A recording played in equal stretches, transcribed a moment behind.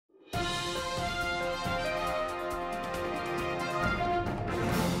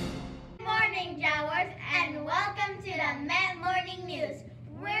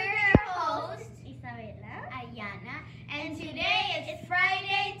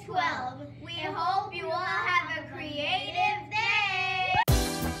12. We hope you all have a creative day.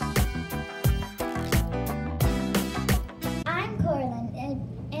 I'm Corlin,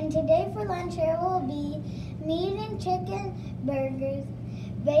 and today for lunch there will be meat and chicken burgers,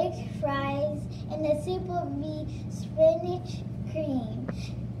 baked fries, and the soup will be spinach cream.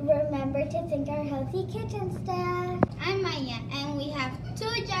 Remember to thank our healthy kitchen staff. I'm Maya, and we have two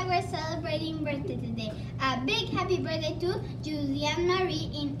Jaguars celebrating birthday today. A big happy birthday to Julian Marie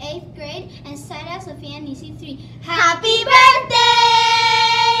in 8th grade and Sarah Sofia Nisi 3. Happy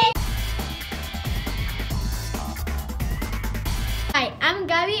birthday! Hi, I'm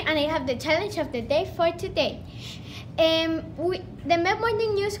Gabby and I have the challenge of the day for today. The Med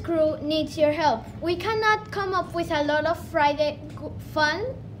Morning News crew needs your help. We cannot come up with a lot of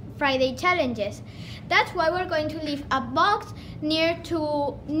fun Friday challenges. That's why we're going to leave a box near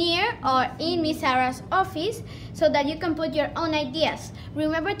or in Miss Sarah's office so that you can put your own ideas.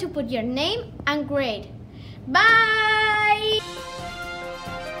 Remember to put your name and grade. Bye!